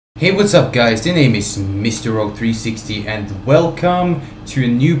Hey, what's up guys, the name is Mr. Rogue 360 and welcome to a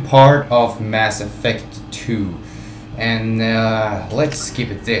new part of Mass Effect 2. And let's skip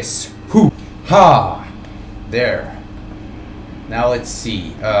it this. Hoo! Ha! There. Now let's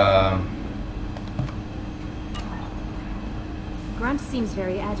see. Grunt seems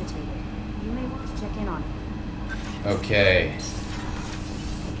very agitated. You may want to check in on him. Okay.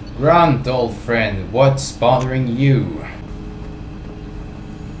 Grunt, old friend, what's bothering you?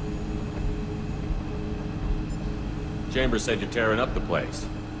 Chambers said you're tearing up the place.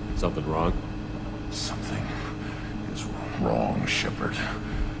 Something wrong? Something is wrong, Shepard.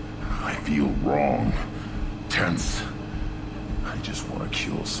 I feel wrong. Tense. I just want to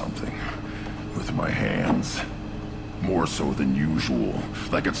kill something. With my hands. More so than usual.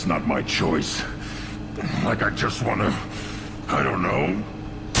 Like it's not my choice. Like I just want to... I don't know.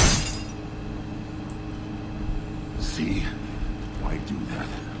 See? Why do that?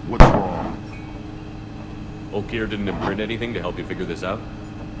 What's wrong? Olkir didn't imprint anything to help you figure this out?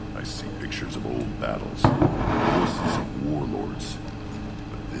 I see pictures of old battles, voices of warlords.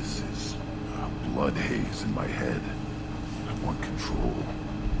 But this is a blood haze in my head. I want control.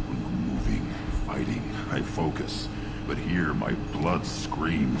 When we're moving, fighting, I focus. But here my blood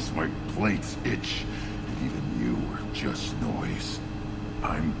screams, my plates itch. And even you are just noise.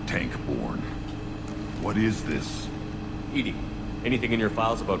 I'm tank-born. What is this? EDI, anything in your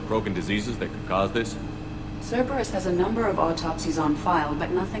files about Krogan diseases that could cause this? Cerberus has a number of autopsies on file, but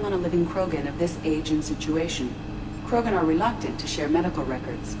nothing on a living Krogan of this age and situation. Krogan are reluctant to share medical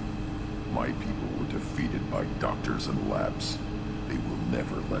records. My people were defeated by doctors and labs. They will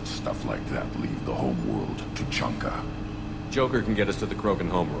never let stuff like that leave the home world to Chunka. Joker can get us to the Krogan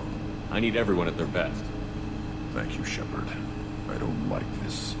homeworld. I need everyone at their best. Thank you, Shepard. I don't like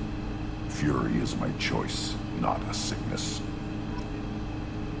this. Fury is my choice, not a sickness.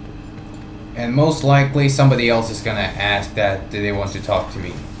 And most likely somebody else is gonna ask that they want to talk to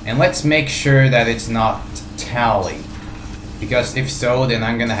me. And let's make sure that it's not Tali. Because if so, then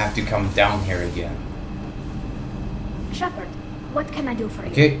I'm gonna have to come down here again. Shepard, what can I do for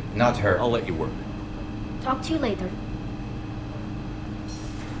you? Okay, not her. I'll let you work. Talk to you later.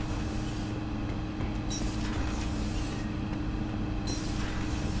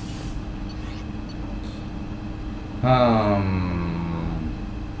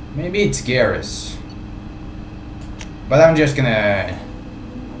 Maybe it's Garrus. But I'm just gonna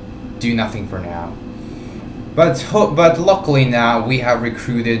do nothing for now. But luckily now we have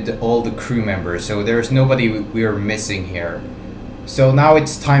recruited all the crew members, so there's nobody we're missing here. So now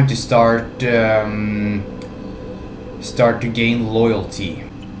it's time to start to gain loyalty.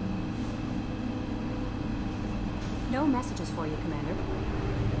 No messages for you, Commander.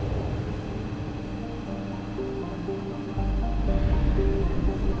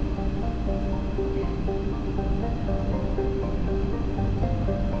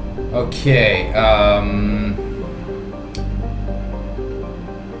 Okay,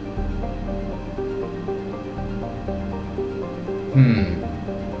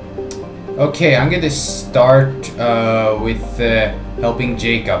 Okay, I'm gonna start with helping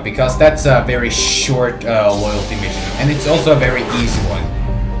Jacob, because that's a very short loyalty mission, and it's also a very easy one.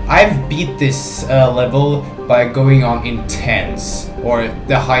 I've beat this level by going on intense, or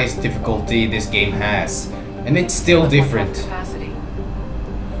the highest difficulty this game has, and it's still different. Capacity.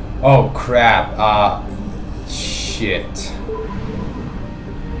 Oh crap, shit.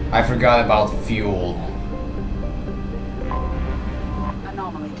 I forgot about fuel.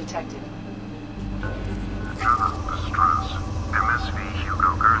 Anomaly detected. Strauss. MSV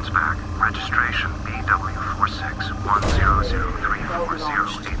Hugo Gernsback. Registration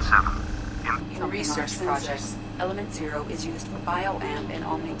BW4610034087. In research projects, Element Zero is used for bioamp and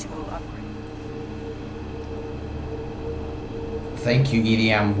omni-tool upgrade. Thank you,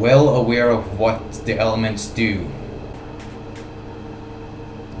 Edie. I'm well aware of what the elements do.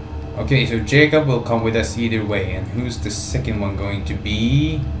 Okay, so Jacob will come with us either way. And who's the second one going to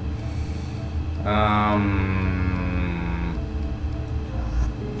be?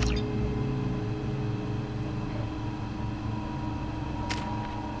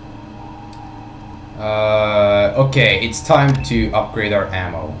 Okay, it's time to upgrade our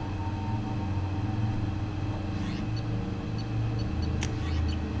ammo.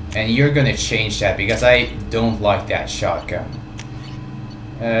 And you're gonna change that because I don't like that shotgun.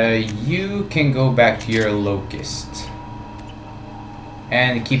 You can go back to your Locust.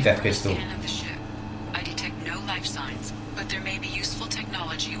 And keep that pistol. Scan of the ship. I detect no life signs, but there may be useful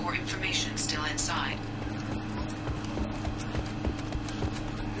technology or information still inside.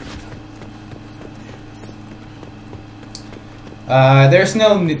 There's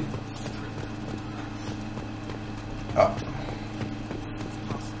no need. Oh.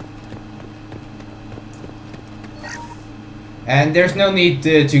 And there's no need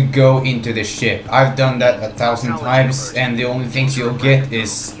to go into the ship. I've done that 1,000 times, and the only things you'll get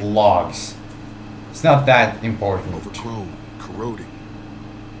is logs. It's not that important. Overgrown, corroding.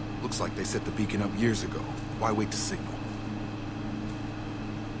 Looks like they set the beacon up years ago. Why wait to signal?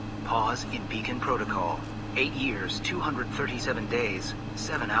 Pause in beacon protocol. 8 years, 237 days,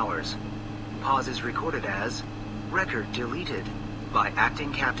 7 hours. Pause is recorded as record deleted by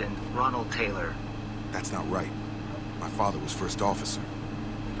Acting Captain Ronald Taylor. That's not right. My father was first officer.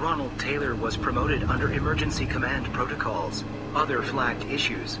 Ronald Taylor was promoted under emergency command protocols. Other flagged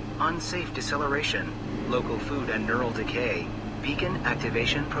issues: unsafe deceleration, local food and neural decay, beacon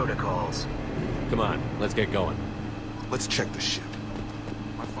activation protocols. Come on, let's get going. Let's check the ship.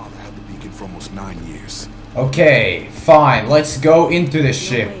 My father had the beacon for almost 9 years. Okay, fine. Let's go into the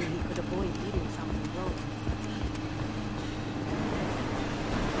ship. No way he could avoid eating something wrong.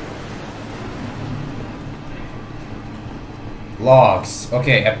 Logs.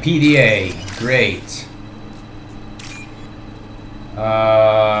 Okay, a PDA. Great.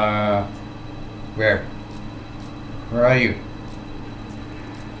 Where? Where are you?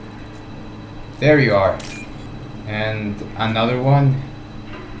 There you are. And another one.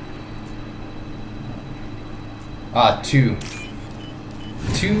 Ah, 2.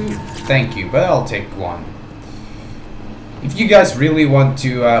 2, thank you, but I'll take 1. If you guys really want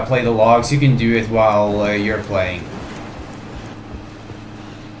to play the logs, you can do it while you're playing.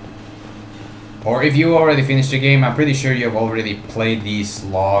 Or if you already finished the game, I'm pretty sure you've already played these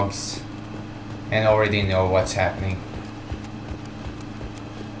logs and already know what's happening.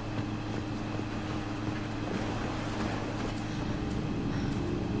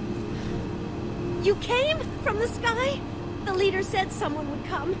 You came from the sky? The leader said someone would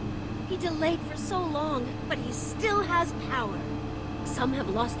come. He delayed for so long, but he still has power. Some have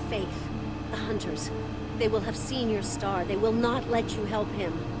lost faith. The hunters. They will have seen your star. They will not let you help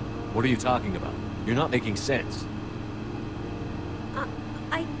him. What are you talking about? You're not making sense.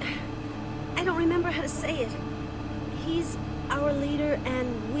 I don't remember how to say it. He's our leader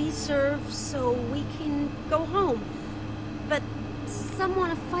and we serve so we can go home. But some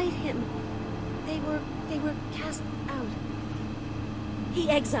want to fight him. They were cast out. He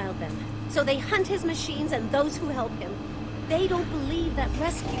exiled them. So they hunt his machines and those who help him. They don't believe that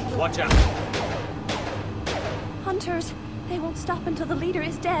rescue will... Watch out! Hunters. They won't stop until the leader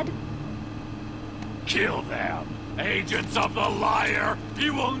is dead. Kill them! Agents of the Liar!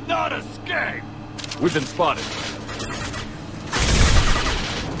 You will not escape! We've been spotted.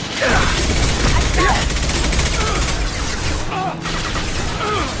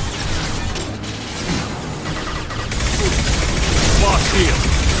 Lost shield.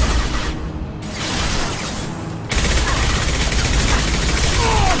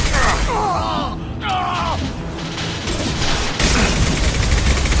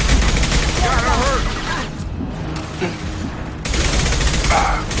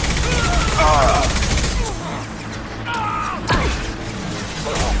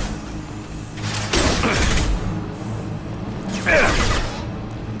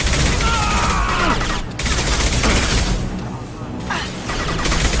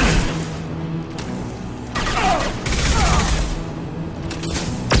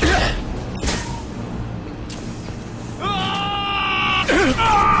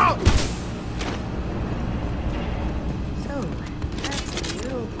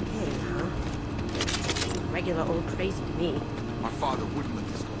 Regular old crazy to me. My father wouldn't let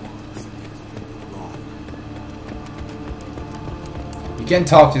this go on. Wrong. You can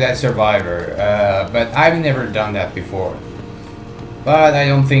talk to that survivor, but I've never done that before. But I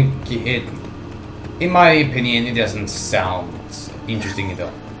don't think it... In my opinion, it doesn't sound interesting at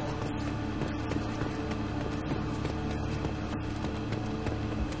all.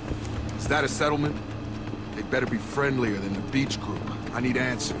 Is that a settlement? They better be friendlier than the beach group. I need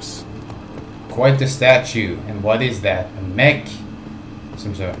answers. Quite the statue. And what is that? A mech?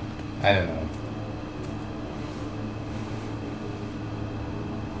 Some sort of... I don't know.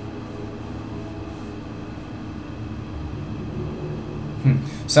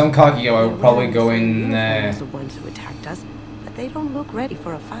 Some cocky guy will probably go in... The ones who attacked us, but they don't look ready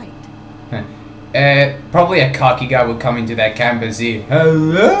for a fight. Probably a cocky guy would come into that camp and say,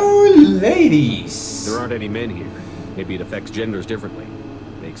 "Hello, ladies." There aren't any men here. Maybe it affects genders differently.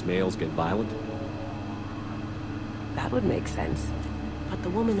 Makes males get violent. That would make sense. But the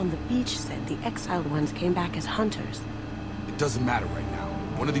woman on the beach said the exiled ones came back as hunters. It doesn't matter right now.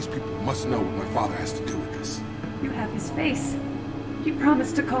 One of these people must know what my father has to do with this. You have his face. He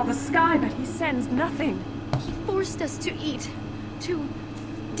promised to call the sky, but he sends nothing. He forced us to eat, to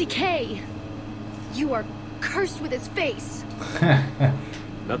decay. You are cursed with his face.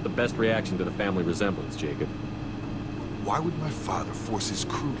 Not the best reaction to the family resemblance, Jacob. Why would my father force his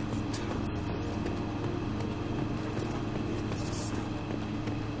crew to eat?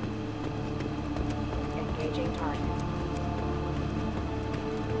 Engaging target.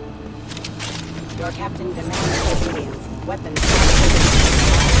 Your captain demands obedience. Weapons.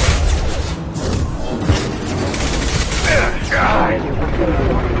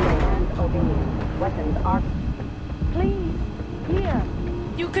 Weapons are. Please, here.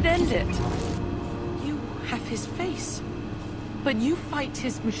 You could end it. You have his face. But you fight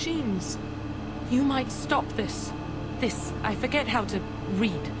his machines. You might stop this. This, I forget how to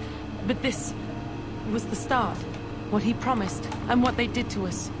read. But this was the start. What he promised, and what they did to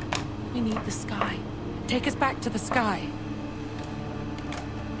us. We need the sky. Take us back to the sky.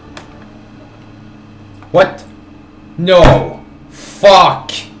 What? No.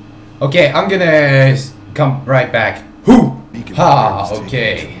 Fuck. Okay, I'm gonna come right back. Who? Ha,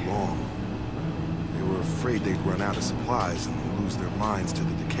 okay. They were afraid they'd run out of supplies and lose their minds to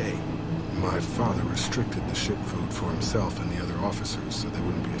the decay. My father restricted the ship food for himself and the other officers so they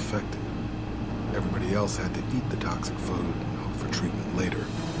wouldn't be affected. Everybody else had to eat the toxic food and hope for treatment later.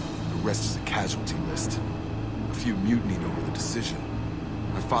 The rest is a casualty list. A few mutinied over the decision.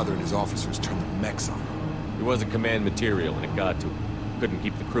 My father and his officers turned the mechs on him. He wasn't command material and it got to him. Couldn't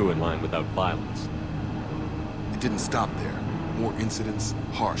keep the crew in line without violence. It didn't stop there. More incidents,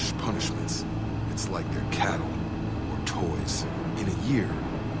 harsh punishments. It's like they're cattle or toys. In a year,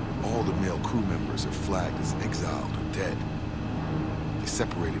 all the male crew members are flagged as exiled or dead. They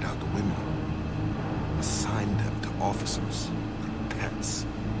separated out the women, assigned them to officers like pets.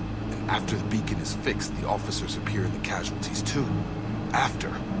 And after the beacon is fixed, the officers appear in the casualties too.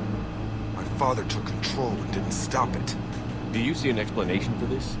 After. My father took control and didn't stop it. Do you see an explanation for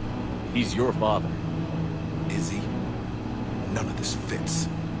this? He's your father. Is he? None of this fits.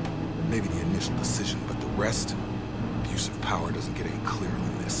 Maybe the initial decision, but the rest? Abuse of power doesn't get any clearer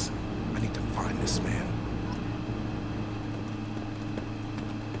than this. I need to find this man.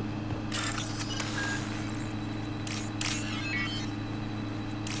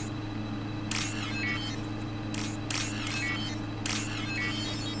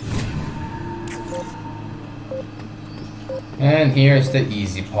 And here's the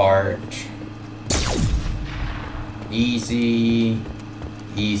easy part. Easy,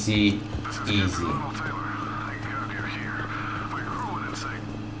 easy, easy.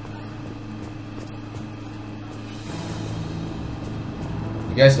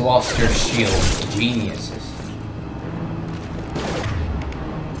 You guys lost your shield, geniuses.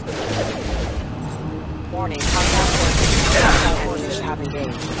 Warning, contact forces have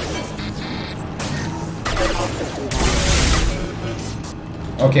engaged.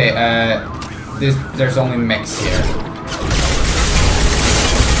 Okay, there's only mechs here.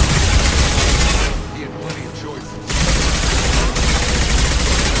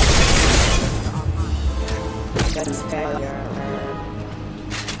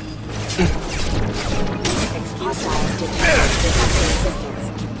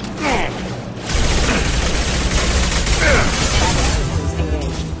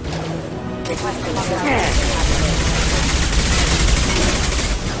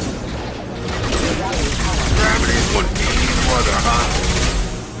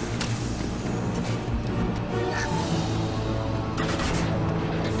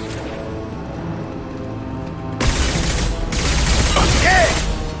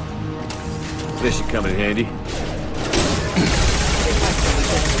 This should come in handy.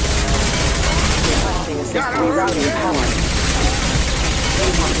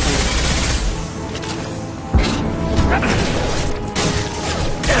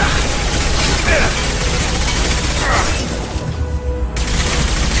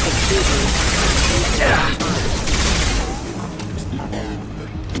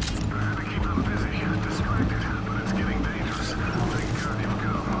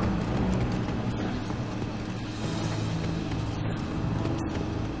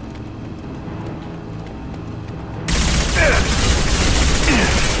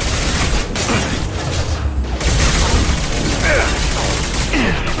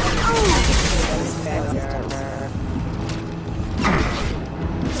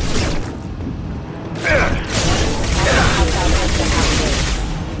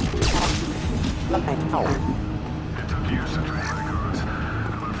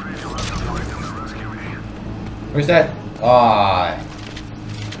 Where's that? Ah.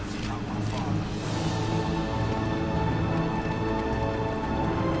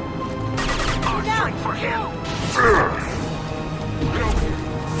 fight for him!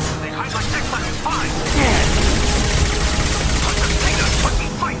 They hide like next time, fine! Undertaker's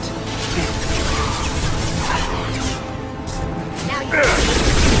fucking fight! Now you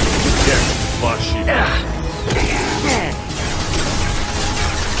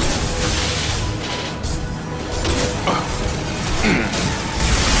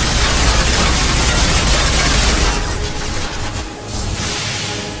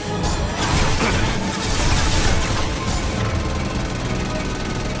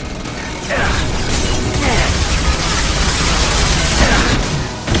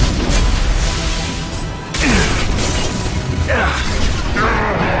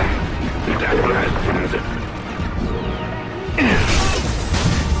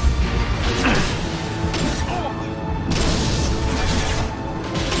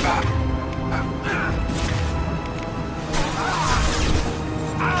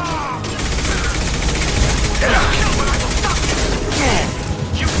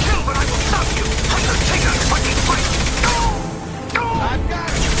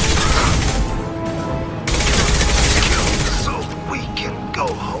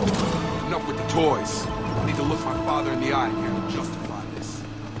toys. I need to look my father in the eye here to justify this.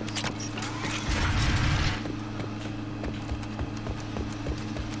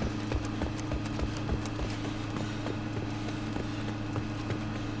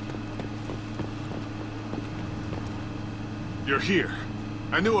 You're here.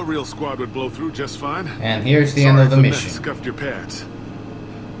 I knew a real squad would blow through just fine. And here's the end of the mission. Scuffed your pads.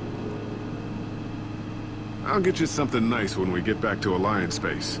 I'll get you something nice when we get back to Alliance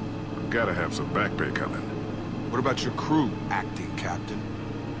Space. I've gotta have some back pay coming. What about your crew acting, Captain?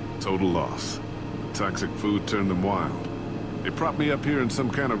 Total loss. The toxic food turned them wild. They propped me up here in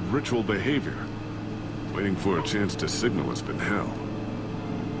some kind of ritual behavior. Waiting for a chance to signal has been hell.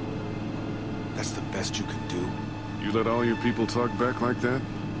 That's the best you can do? You let all your people talk back like that?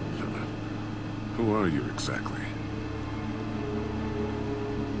 Who are you exactly?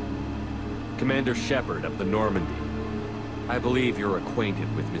 Commander Shepard of the Normandy. I believe you're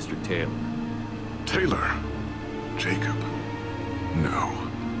acquainted with Mr. Taylor. Taylor? Jacob? No.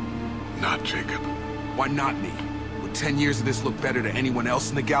 Not Jacob. Why not me? Would 10 years of this look better to anyone else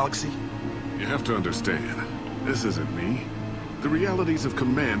in the galaxy? You have to understand, this isn't me. The realities of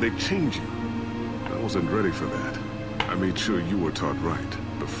command, they change you. I wasn't ready for that. I made sure you were taught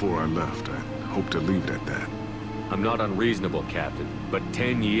right. Before I left, I hoped to leave it at that. I'm not unreasonable, Captain, but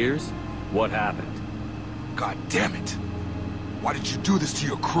 10 years? What happened? God damn it! Why did you do this to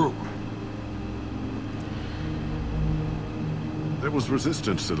your crew? There was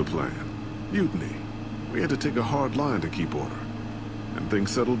resistance to the plan. Mutiny. We had to take a hard line to keep order. And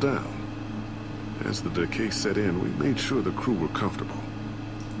things settled down. As the decay set in, we made sure the crew were comfortable.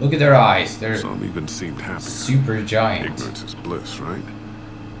 Look at their eyes. They're some even seemed happy. Super giant. Ignorance is bliss, right?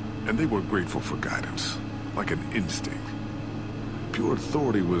 And they were grateful for guidance, like an instinct. Pure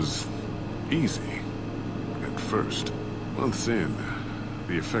authority was easy at first. Months in,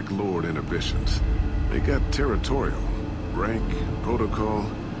 the effect lowered inhibitions. They got territorial. Rank, protocol,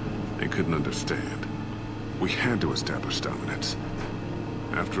 they couldn't understand. We had to establish dominance.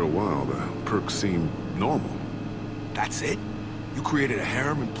 After a while, the perks seemed normal. That's it? You created a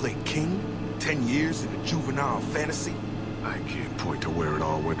harem and played king? 10 years in a juvenile fantasy? I can't point to where it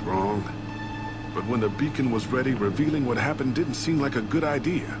all went wrong. But when the beacon was ready, revealing what happened didn't seem like a good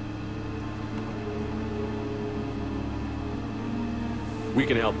idea. We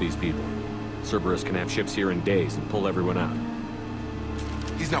can help these people. Cerberus can have ships here in days and pull everyone out.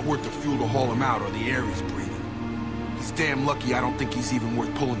 He's not worth the fuel to haul him out or the air he's breathing. He's damn lucky I don't think he's even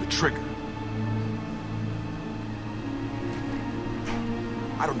worth pulling the trigger.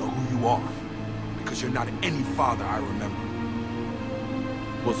 I don't know who you are, because you're not any father I remember.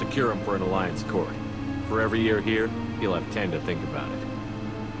 We'll secure him for an Alliance court. For every year here, he'll have 10 to think about it.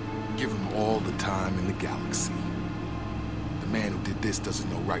 Give him all the time in the galaxy. The man who did this doesn't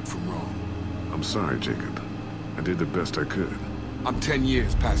know right from wrong. I'm sorry, Jacob. I did the best I could. I'm 10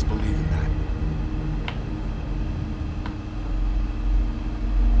 years past believing that.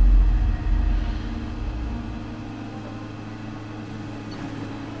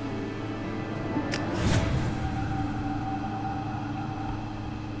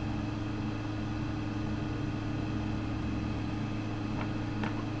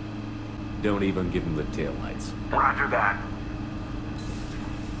 Don't even give him the taillights. Roger that.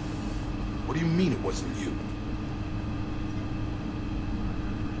 What do you mean it wasn't you?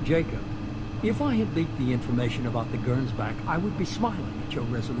 Jacob, if I had leaked the information about the Gernsback, I would be smiling at your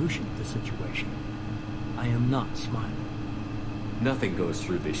resolution of the situation. I am not smiling. Nothing goes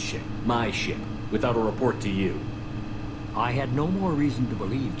through this ship, my ship, without a report to you. I had no more reason to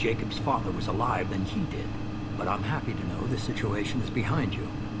believe Jacob's father was alive than he did. But I'm happy to know the situation is behind you.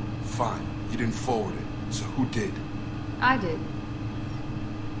 Fine. You didn't forward it. So who did? I did.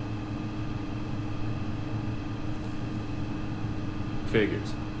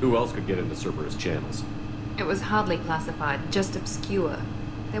 Figures. Who else could get into Cerberus channels? It was hardly classified, just obscure.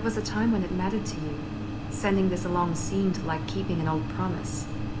 There was a time when it mattered to you. Sending this along seemed like keeping an old promise.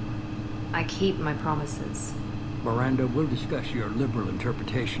 I keep my promises. Miranda, we'll discuss your liberal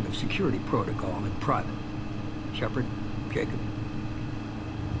interpretation of security protocol in private. Shepard, Jacob.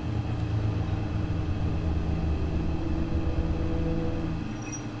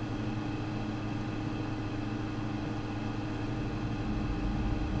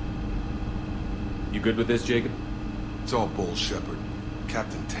 You good with this, Jacob? It's all bull, Shepard.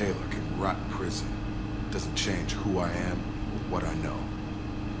 Captain Taylor can rot in prison. Doesn't change who I am or what I know.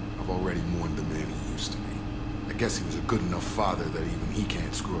 I've already mourned the man he used to be. I guess he was a good enough father that even he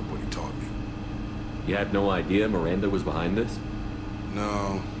can't screw up what he taught me. You had no idea Miranda was behind this?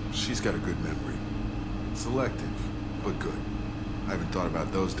 No, she's got a good memory. Selective, but good. I haven't thought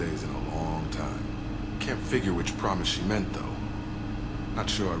about those days in a long time. Can't figure which promise she meant, though. Not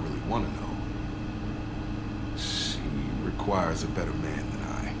sure I really want to know. She requires a better man than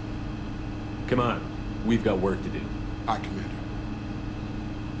I. Come on, we've got work to do. Aye, Commander.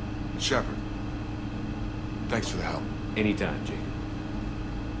 Shepard, thanks for the help. Anytime, Jacob.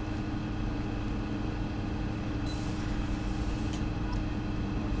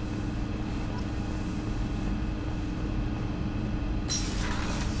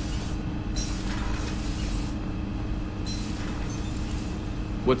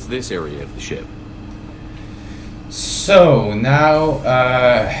 What's this area of the ship? So now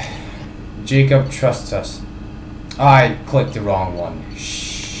Jacob trusts us. I clicked the wrong one.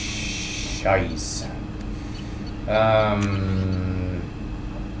 Scheiße.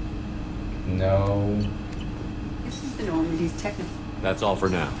 No. This is the Normandy's technical. That's all for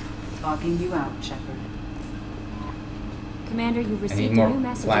now. Logging you out, Shepard. Commander, you've I received need a more new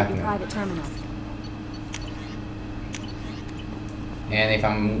message at your platinum. private terminal. And if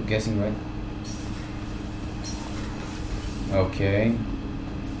I'm guessing right. Okay.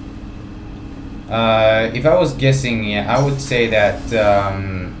 If I was guessing, yeah, I would say that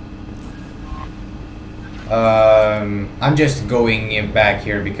I'm just going back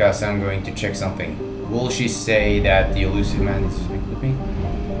here because I'm going to check something. Will she say that the elusive man is with me?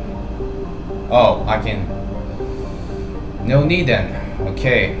 Oh, I can. No need then.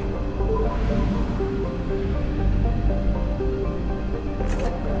 Okay.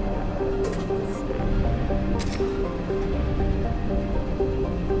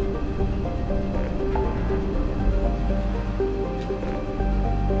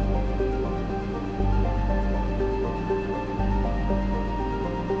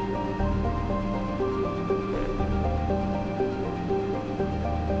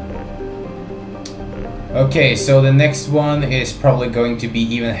 Okay, so the next one is probably going to be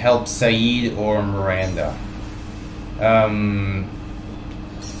even help Saeed or Miranda.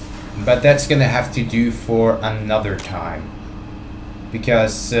 But that's gonna have to do for another time.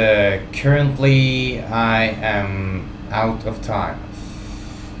 Because currently I am out of time.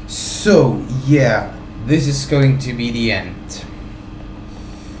 So, yeah, this is going to be the end.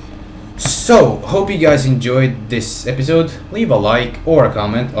 So, hope you guys enjoyed this episode. Leave a like or a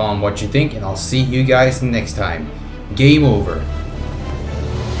comment on what you think, and I'll see you guys next time. Game over.